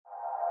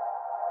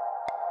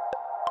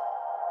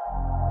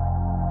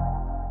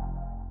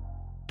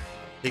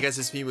Hey guys,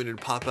 it's me, Moon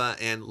Papa,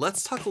 and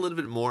let's talk a little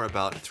bit more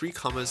about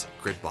 3Commas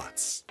grid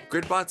bots.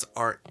 Grid bots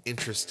are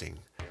interesting.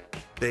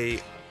 They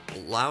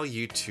allow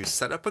you to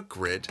set up a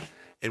grid,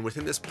 and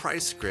within this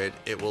price grid,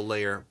 it will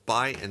layer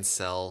buy and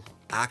sell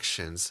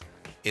actions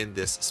in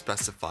this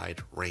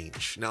specified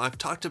range. Now, I've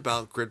talked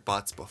about grid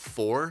bots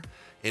before,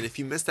 and if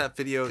you missed that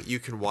video, you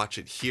can watch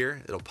it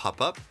here. It'll pop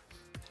up.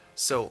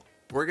 So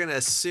we're going to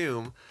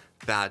assume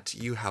that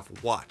you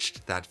have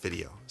watched that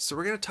video. So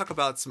we're going to talk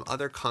about some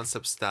other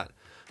concepts that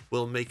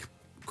will make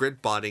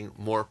grid botting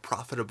more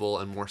profitable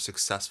and more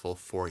successful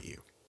for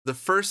you. The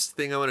first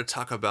thing I want to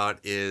talk about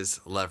is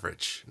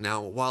leverage.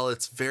 Now, while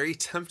it's very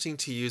tempting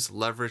to use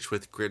leverage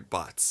with grid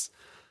bots,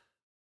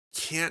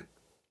 can't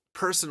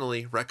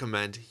personally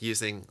recommend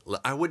using,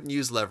 I wouldn't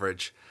use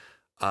leverage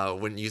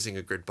when using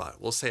a grid bot.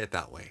 We'll say it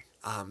that way.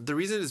 The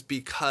reason is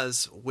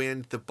because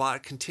when the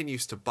bot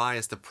continues to buy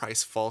as the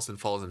price falls and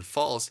falls and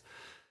falls,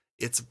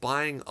 it's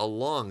buying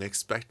along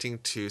expecting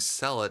to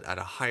sell it at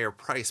a higher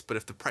price. But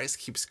if the price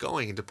keeps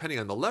going, and depending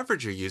on the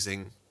leverage you're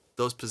using,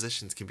 those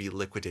positions can be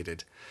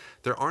liquidated.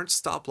 There aren't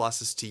stop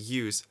losses to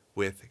use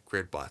with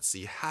grid bots, so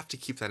you have to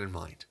keep that in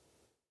mind.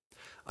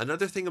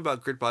 Another thing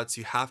about grid bots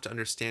you have to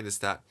understand is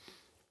that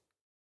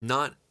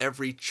not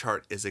every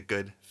chart is a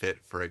good fit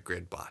for a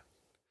grid bot.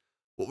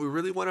 What we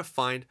really want to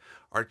find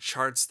are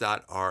charts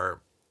that are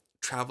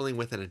traveling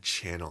within a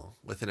channel,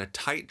 within a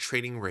tight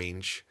trading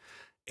range,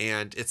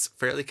 and it's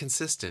fairly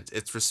consistent.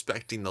 It's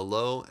respecting the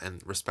low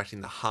and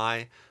respecting the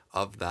high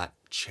of that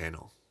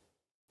channel.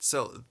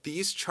 So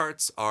these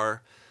charts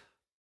are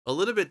a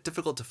little bit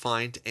difficult to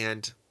find,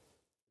 and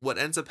what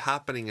ends up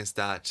happening is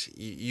that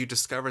you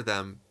discover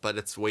them, but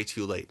it's way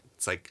too late.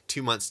 It's like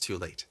 2 months too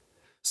late.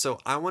 So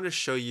I want to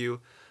show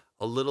you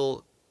a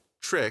little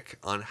trick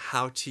on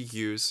how to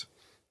use,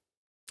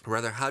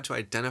 rather how to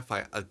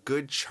identify a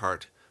good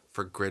chart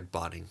for grid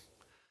botting.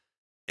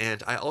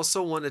 And I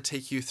also want to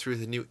take you through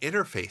the new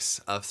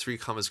interface of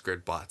 3Commas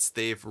grid bots.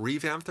 They've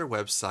revamped their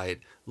website,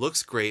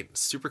 looks great,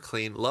 super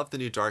clean, love the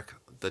new dark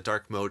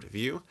mode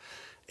view.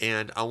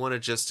 And I want to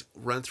just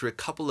run through a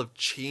couple of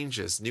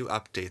changes, new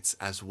updates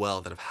as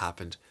well that have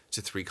happened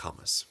to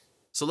 3Commas.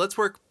 So let's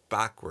work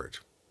backward.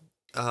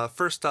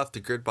 First off, the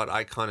grid bot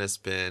icon has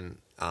been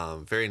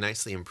very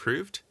nicely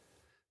improved.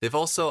 They've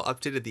also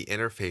updated the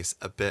interface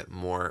a bit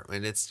more,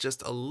 and it's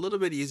just a little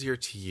bit easier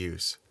to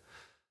use.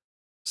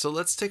 So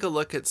let's take a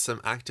look at some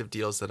active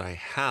deals that I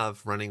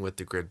have running with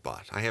the grid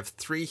bot. I have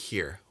 3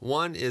 here.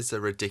 One is a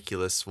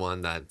ridiculous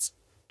one that's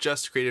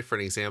just created for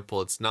an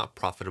example. It's not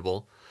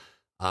profitable,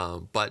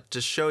 but to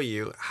show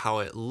you how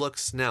it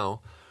looks now,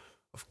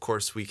 of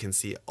course, we can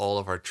see all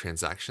of our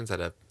transactions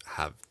that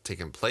have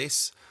taken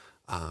place,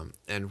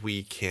 and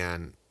we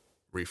can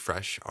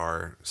refresh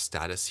our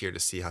status here to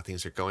see how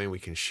things are going. We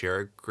can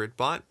share a grid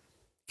bot,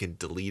 we can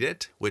delete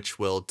it, which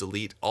will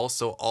delete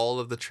also all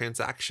of the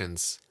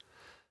transactions.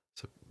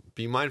 So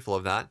be mindful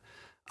of that.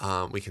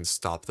 We can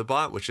stop the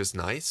bot, which is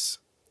nice.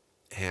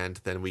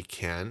 And then we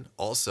can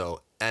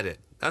also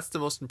edit. That's the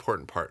most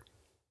important part.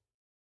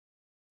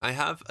 I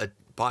have a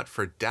bot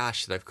for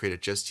Dash that I've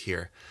created just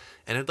here,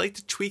 and I'd like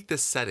to tweak the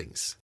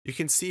settings. You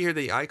can see here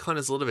the icon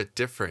is a little bit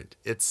different.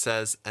 It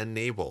says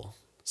enable.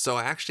 So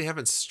I actually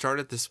haven't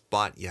started this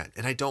bot yet,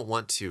 and I don't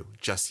want to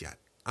just yet.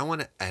 I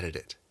want to edit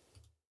it.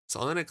 So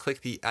I'm going to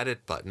click the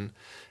edit button,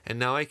 and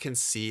now I can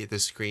see the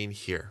screen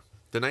here.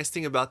 The nice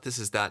thing about this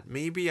is that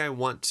maybe I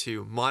want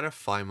to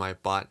modify my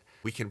bot.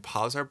 We can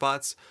pause our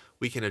bots,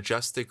 we can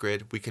adjust the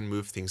grid, we can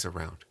move things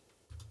around.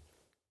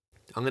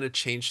 I'm going to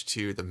change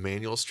to the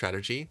manual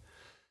strategy,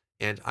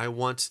 and I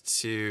want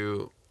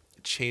to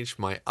change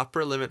my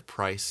upper limit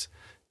price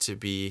to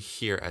be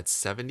here at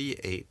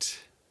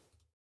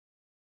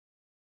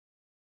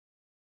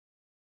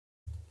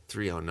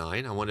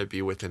 78,309. I want to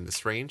be within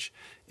this range,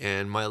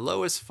 and my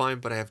low is fine,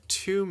 but I have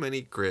too many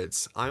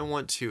grids. I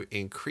want to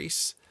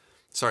decrease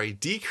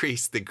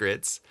the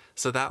grids,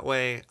 so that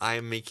way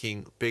I'm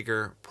making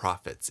bigger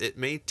profits. It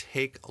may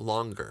take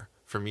longer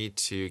for me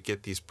to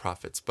get these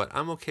profits, but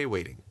I'm okay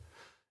waiting.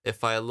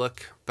 If I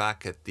look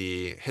back at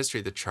the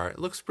history of the chart, it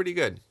looks pretty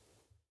good.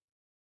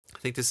 I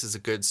think this is a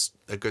good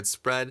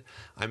spread.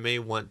 I may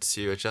want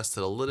to adjust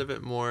it a little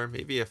bit more.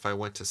 Maybe if I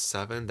went to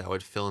 7, that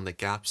would fill in the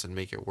gaps and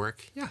make it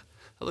work. Yeah,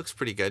 that looks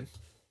pretty good.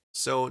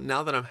 So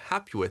now that I'm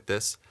happy with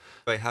this,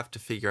 I have to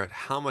figure out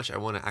how much I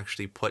want to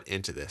actually put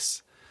into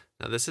this.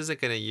 Now this isn't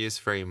going to use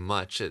very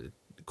much.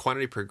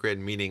 Quantity per grid,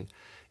 meaning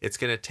it's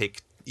going to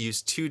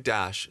use 2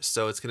 Dash.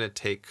 So it's going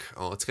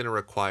to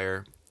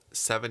require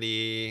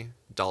 $70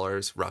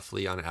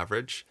 roughly on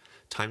average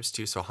times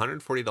 2. So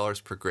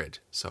 $140 per grid.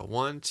 So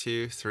 1,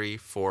 2, 3,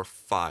 4,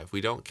 5.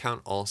 We don't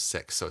count all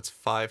 6. So it's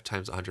 5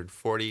 times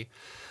 140.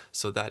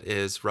 So that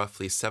is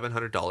roughly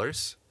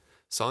 $700.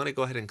 So I'm going to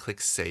go ahead and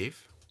click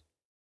save.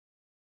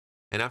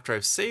 And after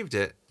I've saved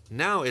it,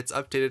 now it's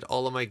updated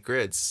all of my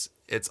grids.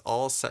 It's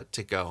all set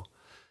to go.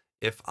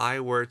 If I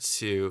were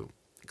to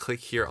click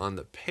here on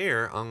the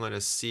pair, I'm going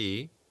to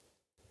see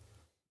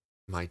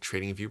my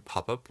TradingView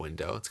pop-up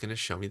window. It's going to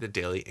show me the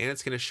daily, and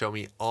it's going to show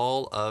me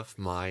all of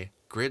my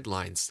grid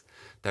lines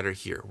that are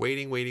here,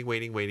 waiting.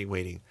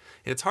 And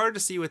it's hard to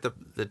see with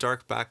the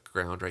dark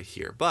background right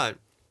here, but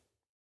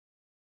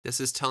this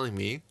is telling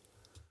me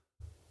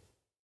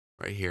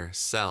right here,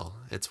 sell.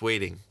 It's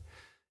waiting.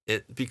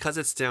 Because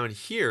it's down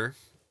here,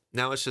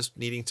 now it's just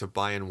needing to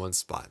buy in one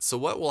spot. So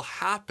what will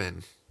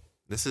happen,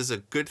 this is a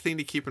good thing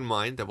to keep in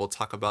mind that we'll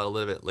talk about a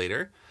little bit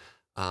later.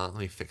 Let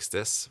me fix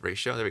this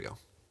ratio. There we go.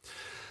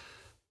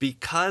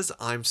 Because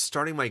I'm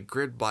starting my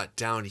grid bot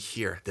down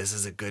here, this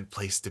is a good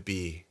place to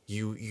be.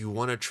 You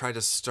want to try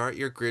to start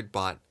your grid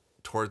bot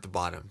toward the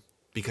bottom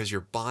because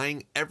you're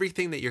buying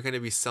everything that you're going to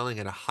be selling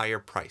at a higher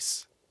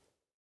price.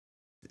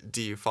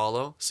 Do you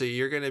follow? So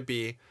you're going to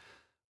be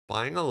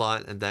buying a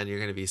lot, and then you're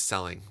going to be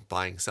selling,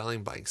 buying,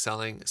 selling, buying,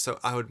 selling. So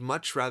I would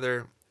much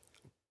rather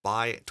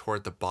buy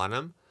toward the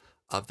bottom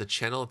of the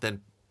channel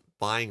than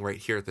buying right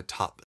here at the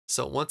top.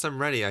 So once I'm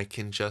ready, I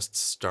can just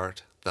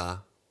start the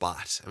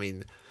bot. I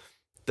mean,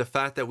 the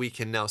fact that we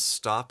can now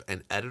stop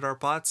and edit our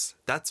bots,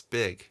 that's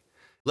big.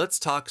 Let's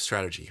talk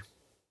strategy.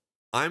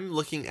 I'm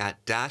looking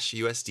at Dash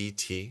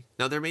USDT.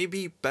 Now there may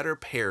be better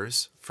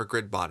pairs for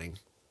grid botting.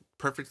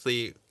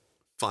 Perfectly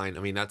fine.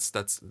 I mean,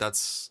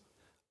 that's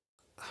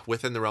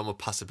within the realm of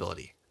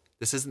possibility.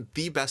 This isn't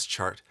the best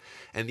chart,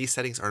 and these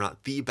settings are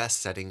not the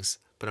best settings,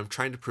 but I'm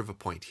trying to prove a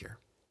point here.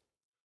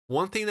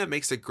 One thing that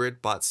makes a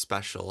grid bot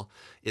special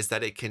is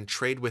that it can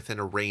trade within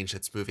a range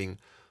that's moving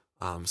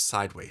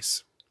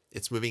sideways.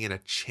 It's moving in a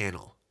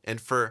channel. And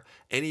for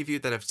any of you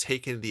that have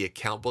taken the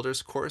Account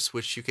Builders course,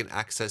 which you can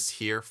access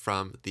here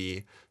from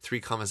the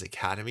 3Commas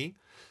Academy,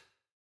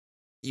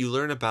 you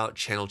learn about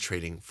channel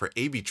trading for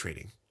A/B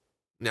trading.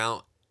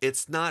 Now,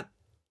 it's not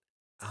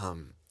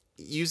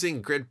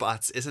using grid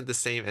bots isn't the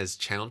same as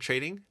channel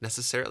trading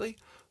necessarily,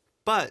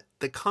 but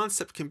the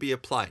concept can be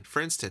applied.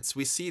 For instance,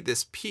 we see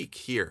this peak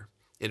here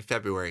in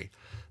February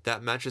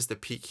that matches the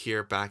peak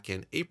here back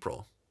in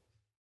April.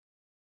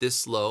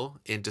 This low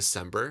in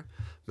December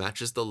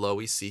matches the low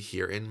we see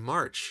here in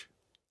March.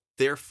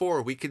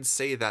 Therefore, we can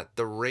say that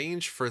the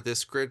range for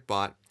this grid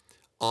bot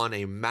on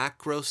a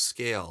macro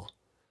scale,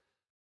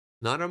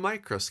 not a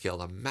micro scale,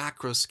 a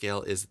macro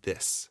scale is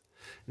this.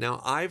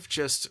 Now, I've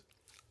just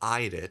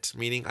eyed it,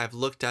 meaning I've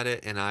looked at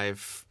it and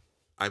I've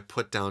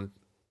put down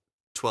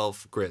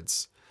 12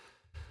 grids.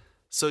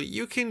 So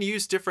you can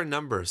use different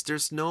numbers.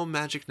 There's no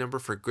magic number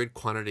for grid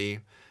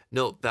quantity.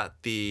 Note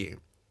that the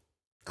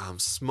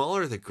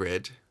smaller the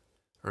grid,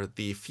 or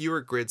the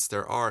fewer grids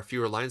there are,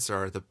 fewer lines there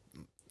are, the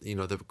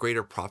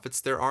greater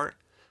profits there are.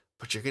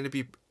 But you're going to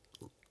be,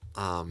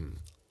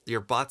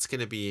 your bot's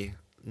going to be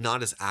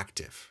not as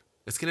active.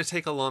 It's going to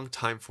take a long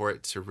time for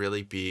it to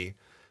really be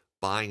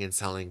buying and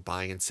selling,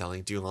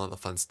 doing all the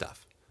fun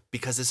stuff,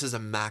 because this is a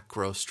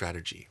macro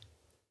strategy.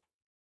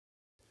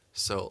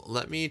 So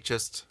let me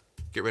just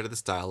get rid of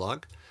this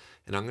dialog,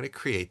 and I'm going to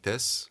create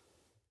this.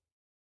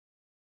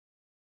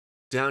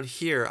 Down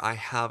here, I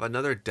have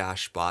another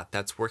Dash bot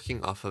that's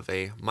working off of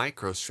a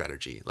micro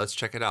strategy. Let's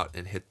check it out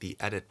and hit the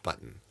edit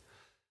button.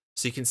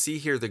 So you can see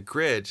here the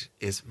grid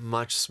is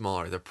much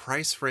smaller. The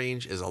price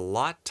range is a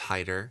lot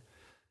tighter,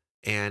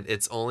 and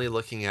it's only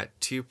looking at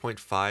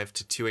 2.5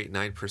 to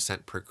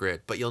 289% per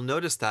grid. But you'll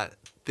notice that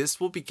this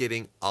will be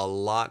getting a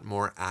lot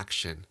more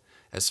action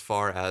as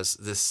far as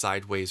this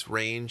sideways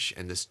range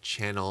and this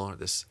channel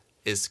this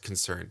is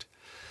concerned.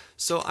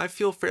 So I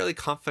feel fairly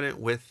confident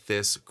with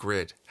this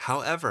grid.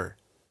 However,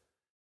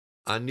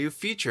 a new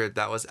feature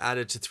that was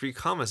added to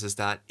 3Commas is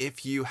that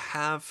if you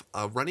have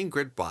a running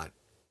grid bot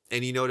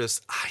and you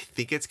notice, I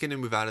think it's going to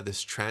move out of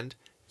this trend,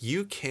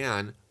 you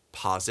can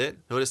pause it.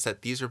 Notice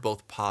that these are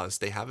both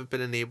paused. They haven't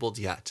been enabled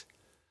yet.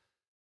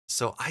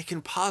 So I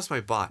can pause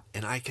my bot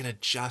and I can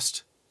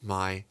adjust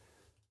my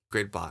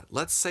grid bot.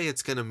 Let's say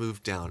it's going to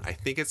move down. I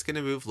think it's going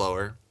to move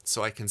lower.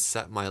 So I can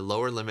set my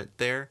lower limit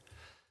there.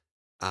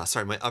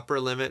 My upper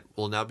limit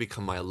will now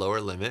become my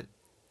lower limit.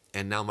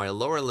 And now my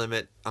lower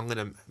limit, I'm going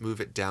to move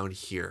it down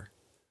here.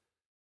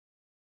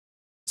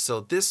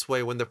 So this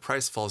way, when the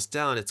price falls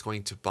down, it's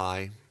going to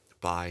buy,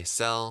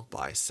 sell,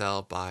 buy,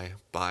 sell, buy,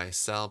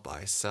 sell,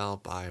 buy, sell,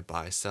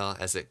 buy, sell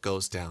as it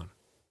goes down.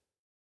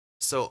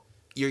 So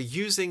you're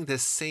using the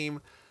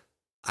same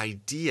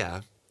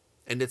idea,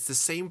 and it's the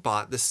same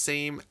bot, the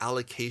same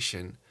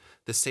allocation,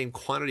 the same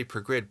quantity per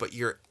grid, but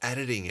you're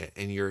editing it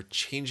and you're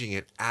changing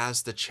it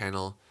as the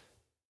channel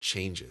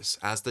changes,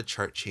 as the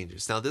chart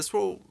changes. Now, this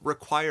will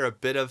require a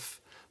bit of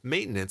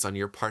maintenance on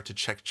your part to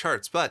check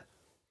charts, but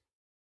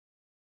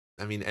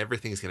I mean,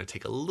 everything's going to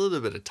take a little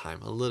bit of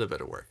time, a little bit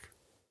of work.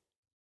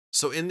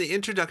 So in the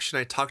introduction,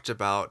 I talked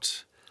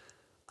about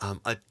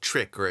a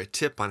trick or a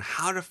tip on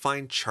how to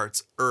find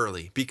charts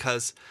early,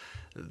 because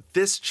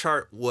this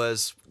chart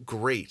was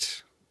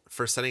great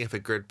for setting up a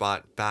grid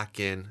bot back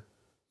in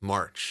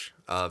March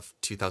of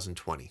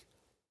 2020.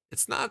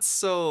 It's not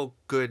so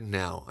good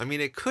now. I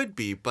mean, it could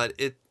be, but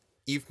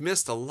you've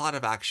missed a lot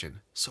of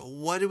action. So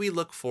what do we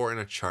look for in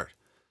a chart?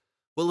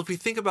 Well, if we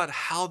think about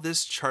how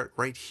this chart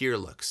right here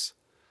looks,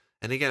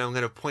 And again, I'm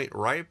going to point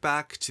right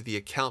back to the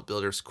Account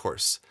Builders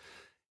course.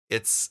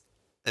 It's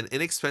an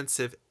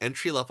inexpensive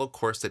entry-level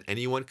course that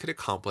anyone could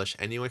accomplish,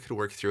 anyone could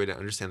work through it and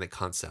understand the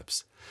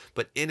concepts.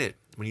 But in it,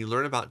 when you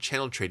learn about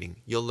channel trading,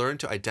 you'll learn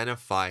to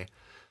identify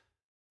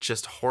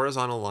just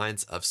horizontal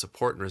lines of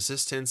support and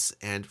resistance.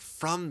 And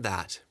from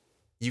that,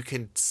 you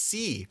can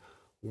see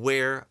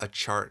where a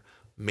chart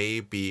may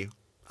be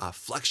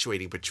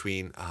fluctuating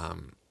between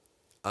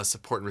a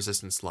support and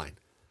resistance line.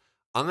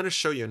 I'm going to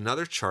show you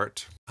another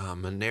chart,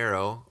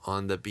 Monero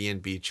on the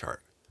BNB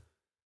chart.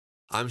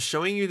 I'm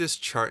showing you this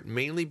chart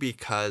mainly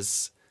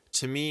because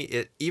to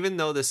me, even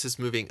though this is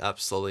moving up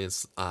slowly, and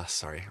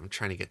sorry, I'm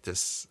trying to get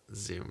this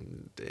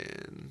zoomed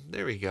in.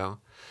 There we go.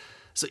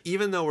 So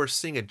even though we're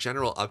seeing a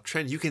general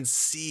uptrend, you can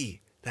see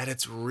that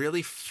it's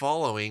really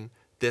following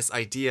this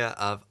idea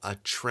of a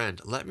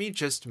trend. Let me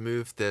just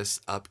move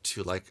this up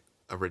to like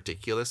a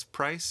ridiculous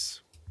price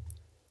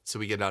so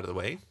we get out of the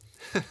way.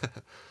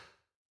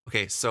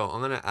 Okay, so I'm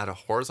going to add a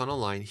horizontal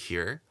line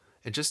here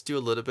and just do a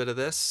little bit of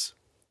this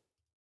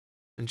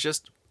and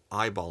just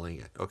eyeballing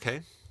it,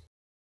 okay?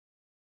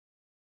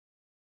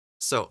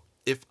 So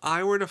if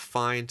I were to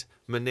find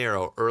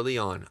Monero early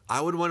on,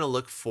 I would want to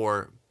look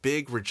for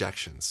big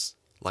rejections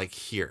like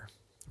here.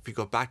 If we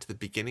go back to the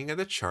beginning of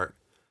the chart,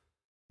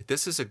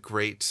 this is a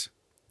great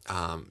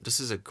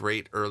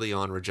early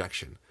on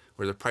rejection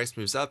where the price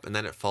moves up and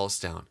then it falls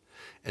down.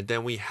 And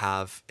then we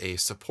have a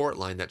support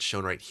line that's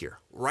shown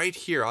right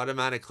here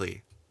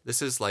automatically. This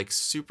is like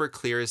super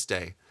clear as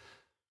day.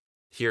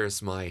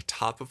 Here's my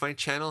top of my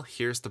channel.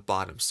 Here's the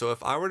bottom. So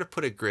if I were to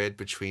put a grid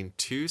between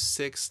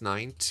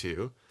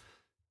 2692,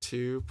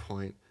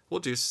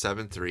 we'll do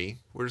 73.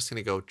 We're just going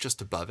to go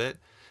just above it.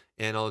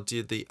 And I'll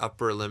do the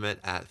upper limit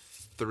at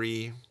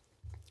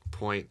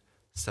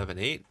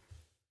 3.78.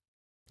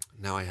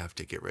 Now I have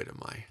to get rid of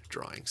my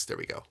drawings. There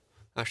we go.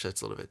 Actually,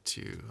 that's a little bit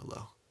too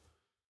low.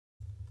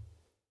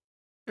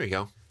 There we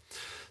go.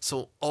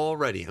 So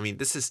already, I mean,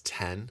 this is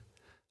 10.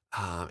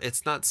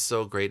 It's not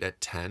so great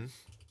at 10.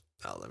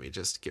 Oh, let me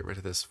just get rid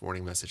of this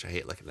warning message. I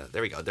hate looking at that.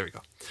 There we go. There we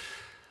go.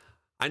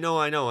 I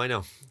know.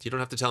 You don't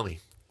have to tell me.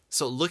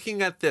 So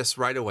looking at this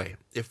right away,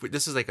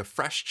 this is like a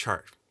fresh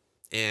chart,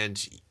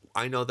 and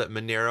I know that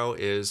Monero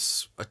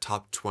is a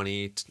top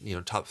 20,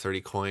 top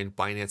 30 coin.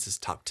 Binance is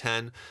top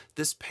 10.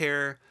 This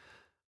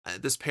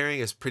pairing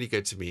is pretty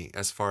good to me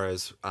as far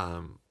as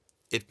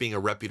it being a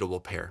reputable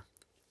pair.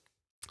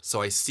 So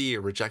I see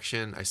a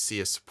rejection, I see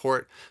a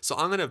support. So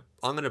I'm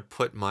gonna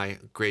put my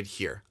grid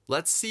here.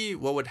 Let's see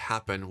what would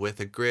happen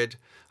with a grid,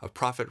 a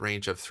profit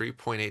range of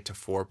 3.8 to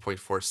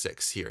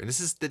 4.46 here. And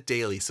this is the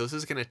daily, so this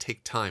is gonna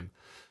take time.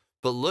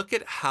 But look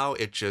at how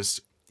it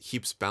just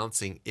keeps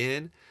bouncing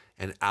in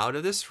and out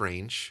of this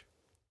range.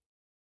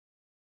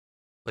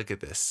 Look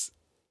at this.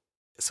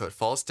 So it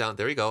falls down,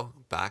 there we go,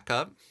 back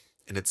up,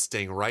 and it's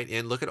staying right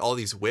in. Look at all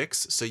these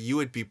wicks. So you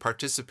would be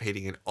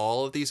participating in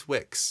all of these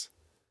wicks.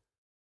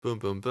 Boom,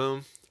 boom,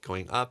 boom,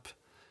 going up.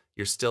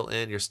 You're still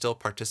in, you're still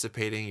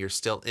participating, you're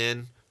still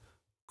in.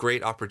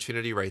 Great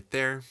opportunity right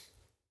there.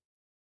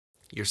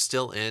 You're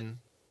still in,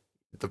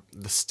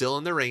 still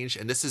in the range,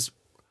 and this is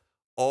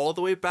all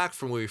the way back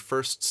from when we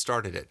first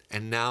started it.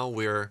 And now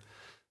we're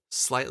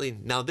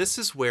now this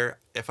is where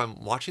if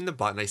I'm watching the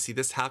bot and I see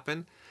this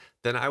happen,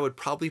 then I would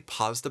probably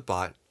pause the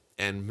bot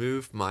and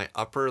move my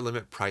upper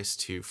limit price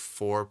to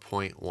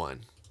 4.1.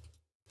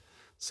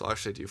 So I'll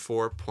actually do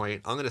I'm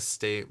going to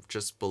stay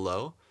just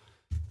below.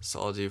 So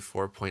I'll do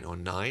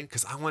 4.09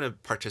 because I want to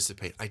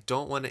participate. I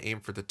don't want to aim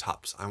for the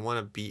tops. I want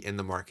to be in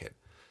the market.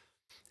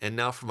 And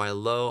now for my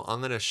low, I'm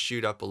going to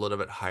shoot up a little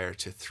bit higher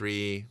to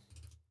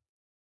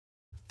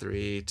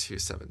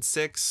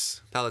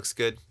 3.276. That looks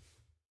good.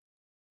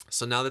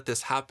 So now that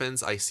this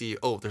happens, I see,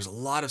 oh, there's a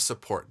lot of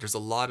support. There's a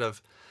lot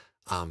of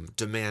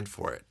demand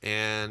for it.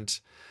 And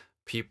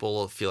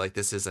people feel like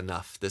this is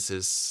enough.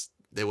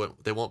 They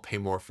won't pay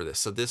more for this.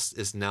 So this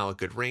is now a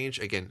good range.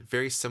 Again,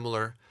 very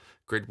similar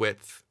grid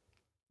width.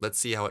 Let's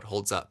see how it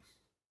holds up.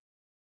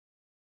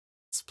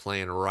 It's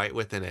playing right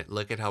within it.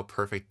 Look at how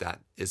perfect that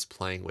is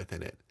playing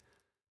within it.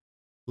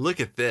 Look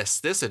at this.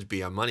 This would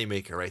be a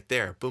moneymaker right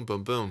there. Boom,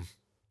 boom, boom.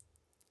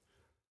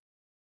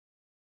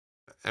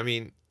 I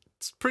mean,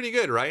 it's pretty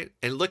good, right?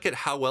 And look at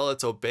how well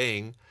it's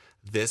obeying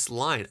this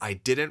line. I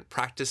didn't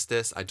practice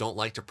this. I don't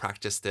like to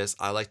practice this.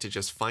 I like to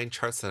just find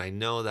charts that I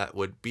know that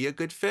would be a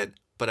good fit,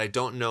 but I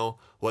don't know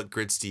what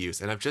grids to use.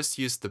 And I've just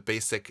used the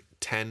basic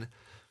 10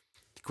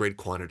 grid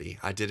quantity.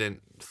 I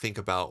didn't think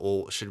about,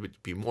 well, should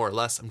it be more or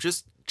less? I'm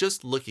just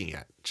looking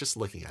at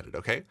it,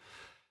 okay?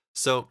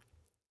 So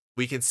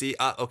we can see,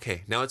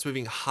 okay, now it's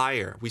moving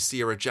higher. We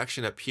see a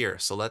rejection up here.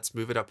 So let's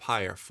move it up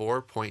higher,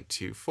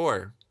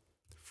 4.24,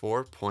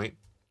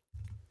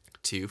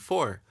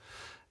 4.24.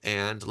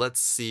 And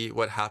let's see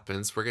what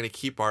happens. We're going to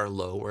keep our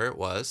low where it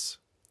was.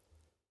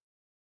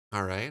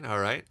 All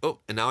right. Oh,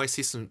 and now I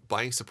see some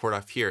buying support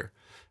off here.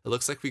 It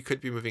looks like we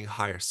could be moving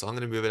higher. So I'm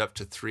going to move it up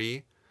to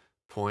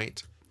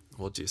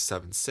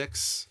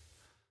 3.76.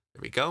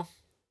 There we go.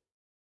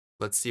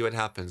 Let's see what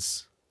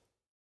happens.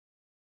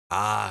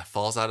 Ah,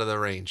 falls out of the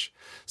range.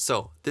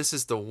 So this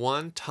is the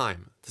one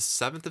time, the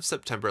 7th of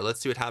September.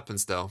 Let's see what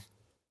happens though.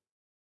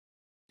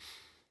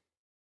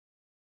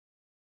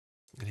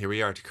 And here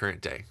we are to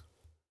current day.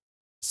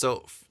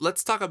 So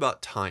let's talk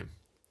about time.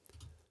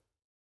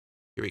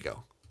 Here we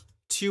go.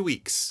 2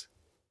 weeks.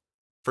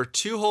 For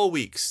 2 whole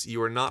weeks,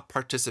 you are not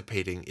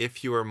participating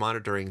if you are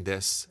monitoring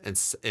this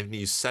and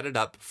you set it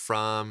up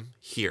from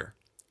here,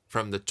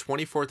 from the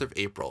 24th of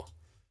April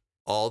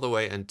all the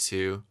way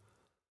into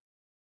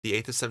the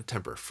 8th of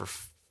September for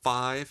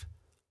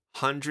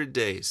 500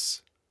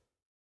 days.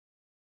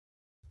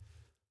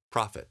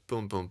 Profit.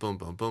 Boom, boom, boom,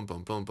 boom, boom,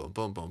 boom, boom, boom,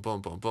 boom, boom,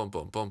 boom, boom, boom,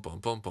 boom, boom, boom,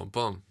 boom, boom,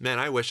 boom. Man,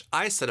 I wish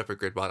I set up a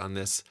grid bot on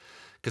this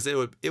because it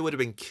would have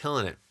been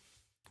killing it.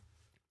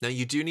 Now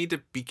you do need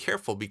to be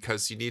careful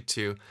because you need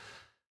to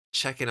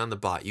check in on the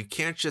bot. You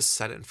can't just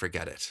set it and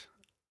forget it.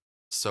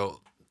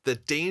 So the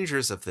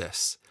dangers of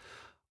this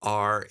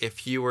are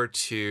if you were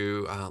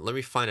to, let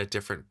me find a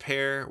different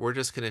pair. We're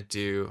just going to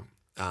do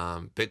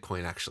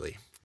Bitcoin actually.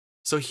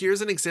 So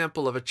here's an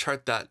example of a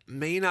chart that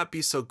may not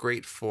be so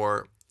great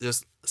for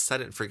just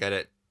set it and forget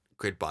it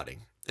grid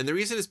botting. And the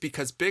reason is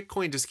because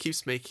Bitcoin just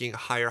keeps making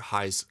higher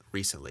highs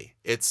recently.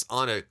 It's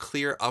on a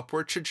clear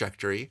upward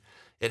trajectory.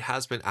 It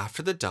has been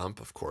after the dump,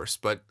 of course,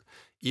 but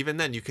even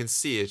then you can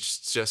see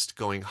it's just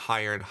going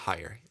higher and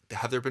higher.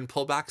 Have there been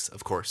pullbacks?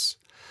 Of course.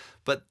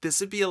 But this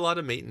would be a lot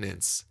of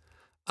maintenance.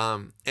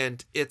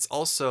 And it's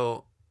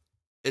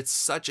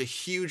such a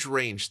huge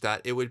range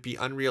that it would be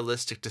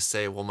unrealistic to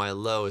say, well, my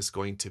low is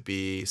going to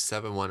be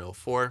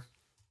 7104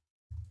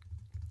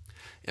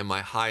 and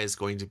my high is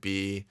going to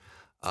be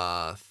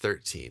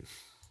 13.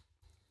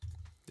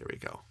 There we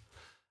go.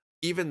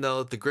 Even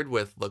though the grid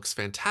width looks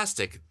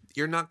fantastic,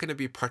 you're not going to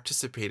be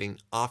participating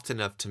often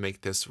enough to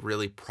make this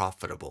really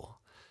profitable.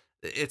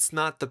 It's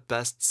not the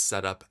best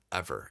setup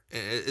ever.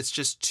 It's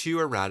just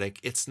too erratic.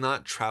 It's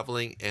not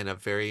traveling in a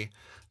very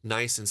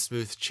nice and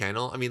smooth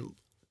channel. I mean,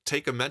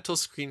 take a mental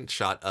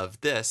screenshot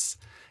of this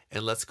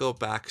and let's go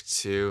back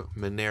to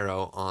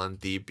Monero on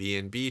the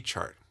BNB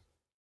chart.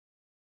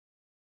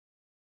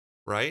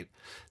 Right?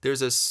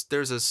 There's a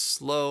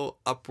slow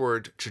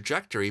upward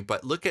trajectory,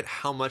 but look at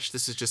how much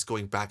this is just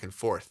going back and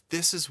forth.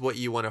 This is what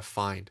you want to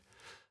find.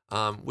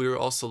 We were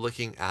also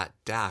looking at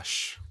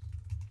Dash.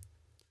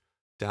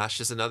 Dash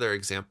is another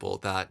example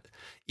that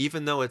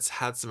even though it's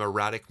had some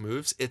erratic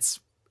moves, it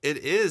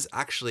is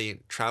actually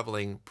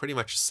traveling pretty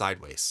much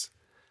sideways.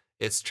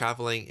 It's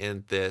traveling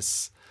in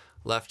this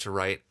left to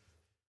right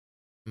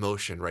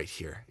motion right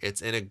here.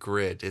 It's in a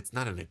grid. It's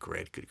not in a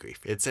grid, good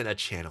grief. It's in a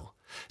channel.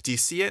 Do you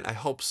see it? I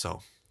hope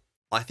so.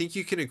 I think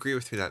you can agree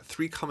with me that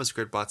 3Commas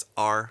grid bots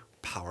are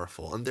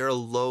powerful, and there are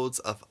loads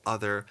of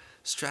other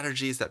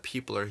strategies that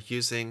people are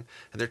using,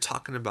 and they're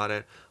talking about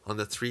it on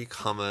the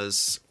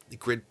 3Commas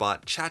grid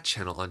bot chat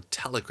channel on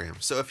Telegram.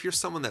 So if you're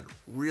someone that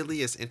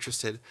really is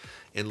interested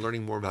in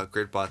learning more about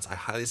grid bots, I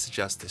highly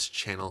suggest this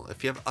channel.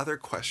 If you have other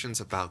questions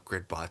about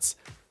grid bots,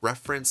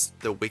 reference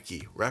the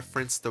wiki,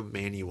 reference the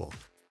manual.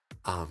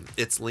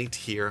 It's linked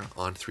here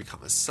on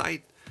 3Commas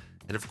site.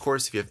 And of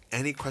course, if you have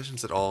any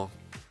questions at all,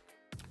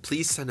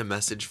 please send a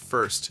message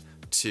first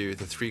to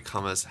the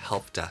 3Commas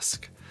help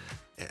desk.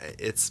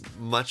 It's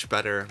much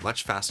better,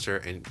 much faster,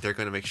 and they're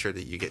going to make sure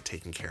that you get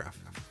taken care of.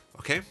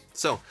 Okay?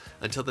 So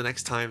until the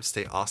next time,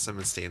 stay awesome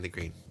and stay in the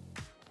green.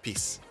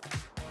 Peace.